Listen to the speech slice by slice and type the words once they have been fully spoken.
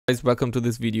Guys, welcome to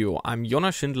this video. I'm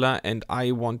Jonas Schindler and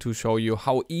I want to show you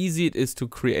how easy it is to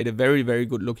create a very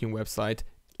good looking website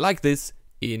like this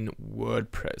in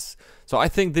WordPress. So I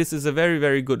think this is a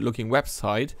very good looking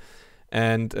website,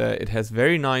 and it has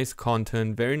very nice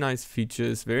content, very nice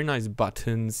features, very nice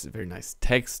buttons, very nice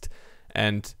text,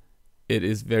 and it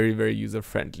is very user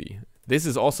friendly. This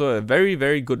is also a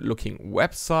very good looking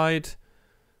website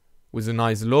with a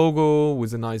nice logo,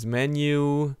 with a nice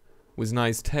menu, with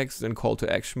nice text and call to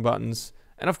action buttons.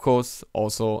 And of course,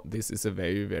 also this is a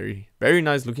very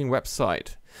nice looking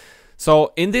website.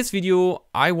 So in this video,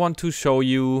 I want to show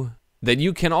you that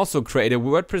you can also create a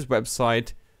WordPress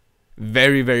website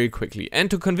very quickly.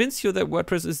 And to convince you that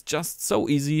WordPress is just so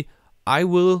easy, I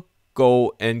will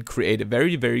go and create a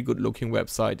very good looking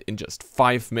website in just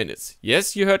 5 minutes.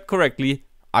 Yes, you heard correctly.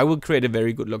 I will create a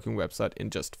very good looking website in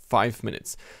just 5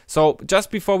 minutes. So just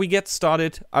before we get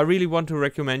started, I really want to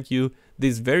recommend you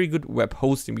this very good web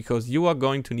hosting, because you are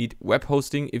going to need web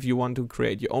hosting if you want to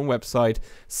create your own website.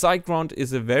 SiteGround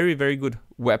is a very good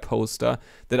web hoster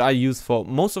that I use for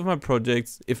most of my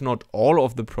projects, if not all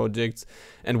of the projects.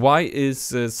 And why is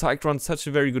SiteGround such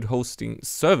a very good hosting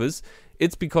service?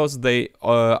 It's because they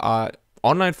are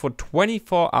online for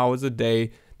 24 hours a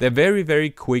day. They're very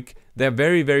quick. They're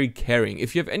very caring.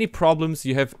 If you have any problems,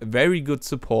 you have very good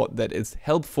support that is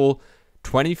helpful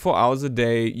 24 hours a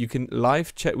day. You can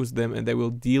live chat with them and they will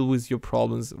deal with your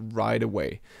problems right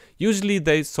away. Usually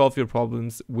they solve your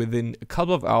problems within a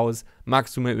couple of hours.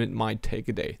 Maximum it might take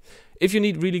a day. If you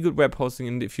need really good web hosting,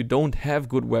 and if you don't have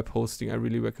good web hosting, I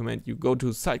really recommend you go to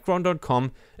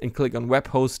siteground.com and click on web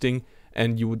hosting,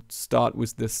 and you would start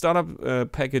with the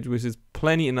startup package, which is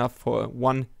plenty enough for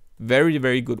one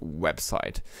very good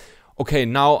website. Okay,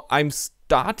 now I'm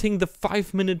starting the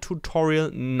 5-minute tutorial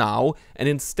now, and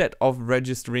instead of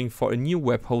registering for a new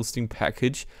web hosting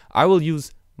package, I will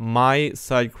use my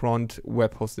SiteGround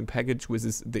web hosting package, which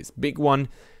is this big one,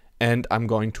 and I'm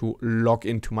going to log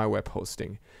into my web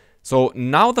hosting. So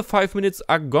now the 5 minutes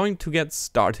are going to get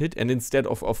started, and instead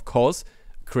of course,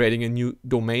 creating a new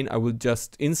domain, I will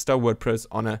just install WordPress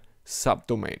on a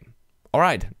subdomain.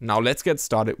 Alright, now let's get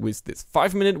started with this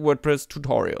 5-minute WordPress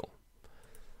tutorial.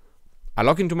 I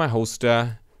log into my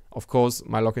hoster. Of course,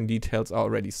 my login details are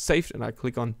already saved, and I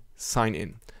click on sign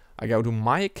in. I go to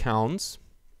my accounts,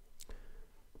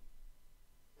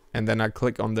 and then I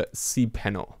click on the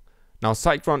cPanel. Now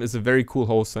SiteGround is a very cool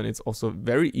hoster, and it's also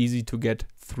very easy to get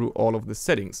through all of the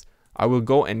settings. I will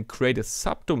go and create a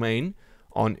subdomain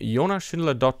on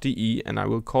jonasschindler.de, and I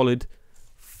will call it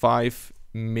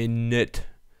 5minute.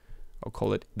 I'll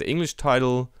call it the English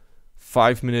title.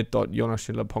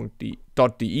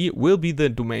 5minute.jonasschindler.de will be the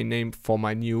domain name for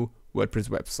my new WordPress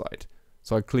website.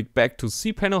 So I click back to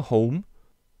cPanel Home,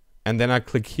 and then I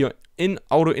click here in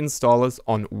Auto Installers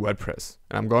on WordPress.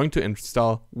 And I'm going to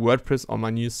install WordPress on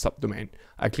my new subdomain.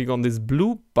 I click on this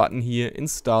blue button here,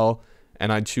 Install,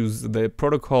 and I choose the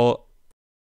protocol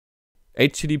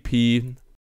HTTP,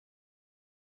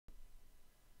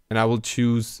 and I will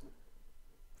choose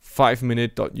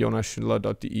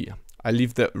 5minute.jonasschindler.de. I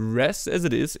leave the rest as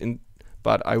it is,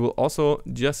 but I will also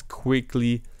just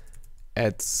quickly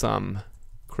add some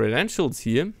credentials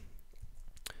here.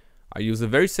 I use a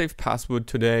very safe password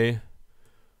today,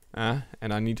 and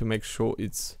I need to make sure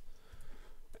it's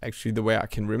actually the way I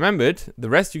can remember it.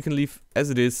 The rest you can leave as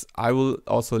it is. I will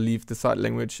also leave the site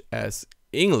language as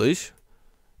English,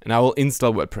 and I will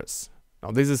install WordPress. Now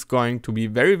this is going to be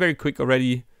very quick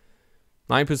already.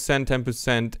 9%,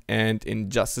 10%, and in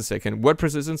just a second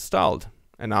WordPress is installed,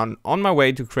 and I'm on my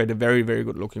way to create a very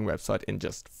good looking website in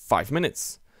just 5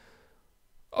 minutes.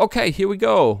 Okay, here we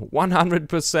go.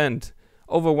 100%,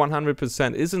 over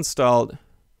 100% is installed.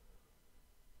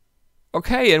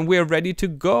 Okay, and we're ready to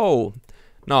go.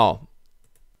 Now,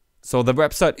 so the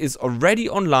website is already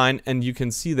online, and you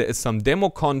can see there is some demo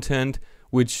content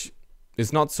which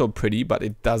is not so pretty, but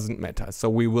it doesn't matter. So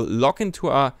we will log into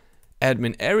our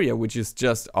admin area, which is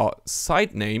just our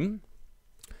site name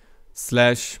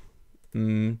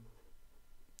 /wp-admin,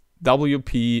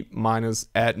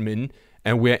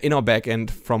 and we're in our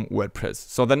backend from WordPress.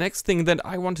 So the next thing that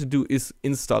I want to do is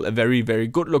install a very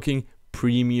good looking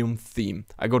premium theme.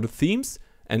 I go to themes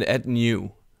and add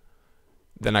new.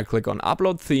 Then I click on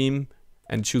upload theme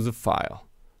and choose a file.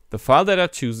 The file that I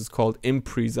choose is called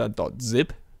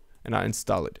impreza.zip, and I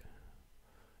install it.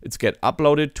 It's get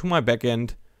uploaded to my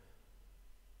backend,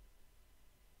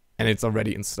 and it's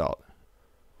already installed.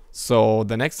 So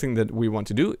the next thing that we want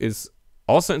to do is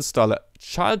also install a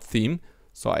child theme.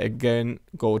 So I again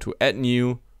go to add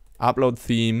new, upload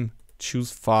theme, choose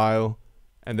file,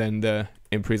 and then the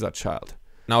Impreza child.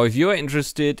 Now, if you're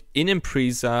interested in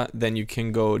Impreza, then you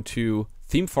can go to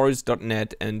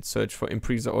themeforest.net and search for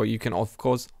Impreza, or you can of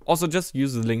course also just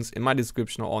use the links in my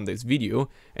description or on this video.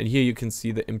 And here you can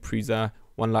see the Impreza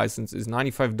one license is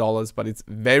 $95, but it's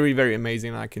very, very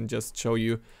amazing. I can just show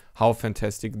you how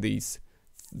fantastic this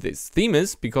theme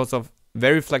is because of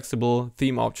very flexible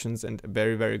theme options and a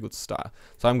very, very good style.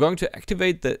 So I'm going to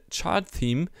activate the chart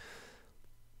theme.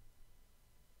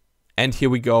 And here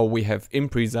we go, we have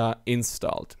Impreza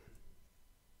installed.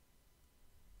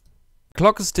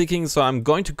 Clock is ticking, so I'm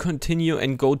going to continue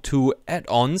and go to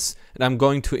add-ons, and I'm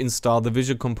going to install the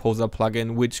Visual Composer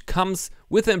plugin, which comes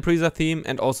with the Impreza theme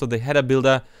and also the header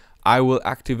builder. I will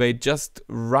activate just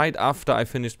right after I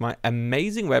finish my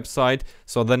amazing website.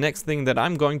 So the next thing that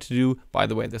I'm going to do, by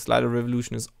the way, the slider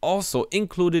revolution is also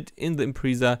included in the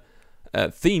Impreza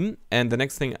theme, and the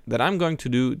next thing that I'm going to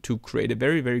do to create a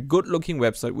very, very good looking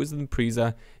website with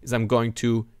Impreza is I'm going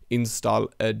to install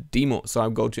a demo. So I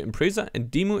go to Impreza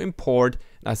and demo import,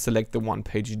 and I select the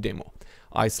one-page demo.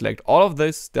 I select all of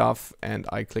this stuff and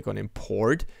I click on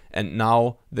import, and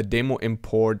now the demo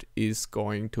import is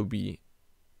going to be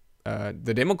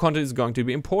the demo content is going to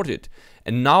be imported.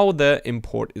 And now the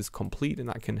import is complete, and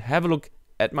I can have a look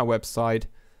at my website.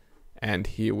 And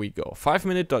here we go,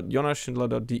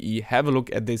 5minute.jonasschindler.de. Have a look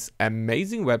at this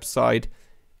amazing website.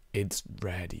 It's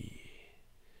ready.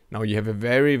 Now you have a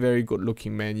very, very good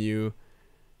looking menu.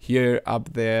 Here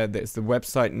up there's the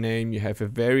website name. You have a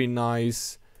very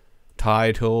nice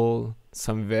title,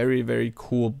 some very, very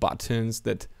cool buttons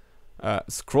that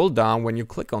scroll down when you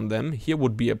click on them. Here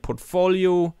would be a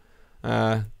portfolio.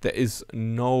 There is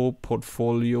no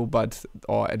portfolio,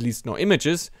 or at least no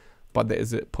images, but there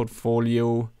is a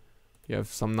portfolio. You have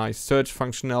some nice search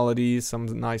functionality, some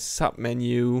nice sub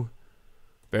menu.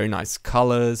 Very nice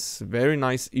colors, very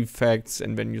nice effects,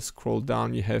 and when you scroll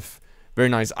down you have very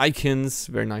nice icons,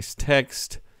 very nice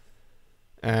text,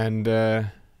 and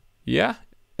yeah,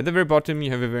 at the very bottom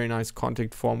you have a very nice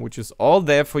contact form, which is all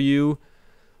there for you.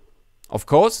 Of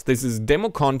course, this is demo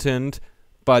content,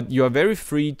 but you are very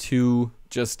free to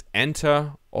just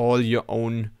enter all your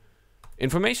own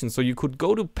information. So you could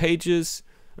go to pages,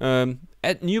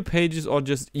 add new pages, or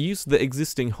just use the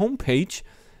existing homepage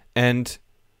and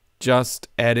just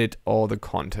edit all the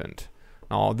content.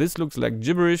 Now this looks like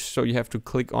gibberish, so you have to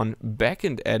click on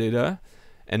backend editor,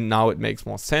 and now it makes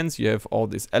more sense. You have all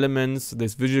these elements.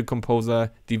 This Visual Composer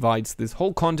divides this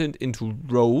whole content into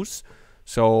rows,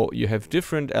 so you have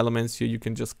different elements here. You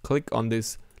can just click on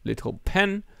this little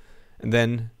pen, and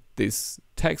then this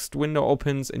text window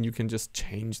opens, and you can just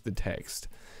change the text.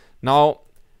 Now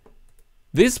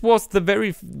this was the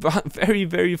very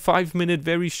 5-minute,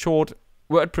 very short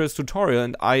WordPress tutorial,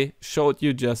 and I showed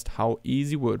you just how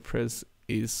easy WordPress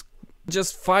is.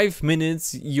 Just 5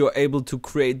 minutes you're able to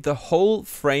create the whole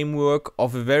framework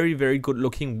of a very, very good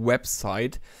looking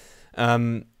website.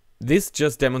 This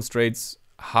just demonstrates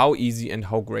how easy and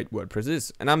how great WordPress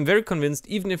is, and I'm very convinced,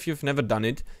 even if you've never done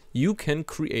it, you can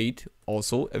create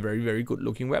also a very, very good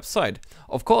looking website.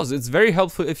 Of course, it's very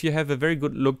helpful if you have a very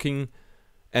good looking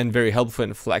and very helpful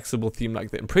and flexible theme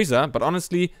like the Impreza, but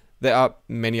honestly there are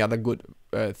many other good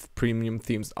premium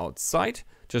themes outside.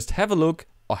 Just have a look,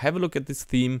 or have a look at this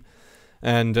theme.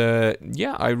 And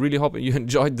yeah, I really hope you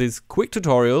enjoyed this quick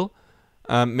tutorial.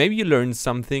 Maybe you learned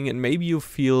something, and maybe you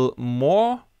feel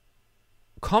more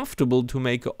comfortable to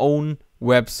make your own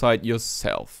website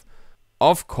yourself.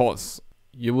 Of course,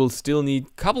 you will still need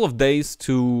a couple of days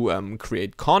to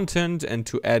create content and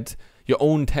to add your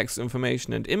own text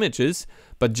information and images,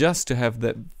 but just to have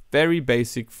that very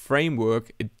basic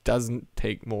framework, it doesn't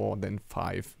take more than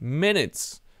 5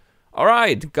 minutes.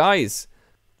 Alright guys,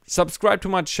 subscribe to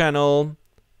my channel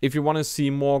if you want to see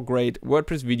more great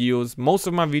WordPress videos. Most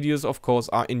of my videos of course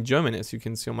are in German, as you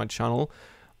can see on my channel,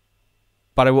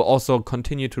 but I will also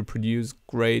continue to produce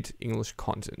great English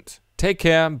content. Take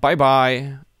care, bye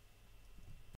bye.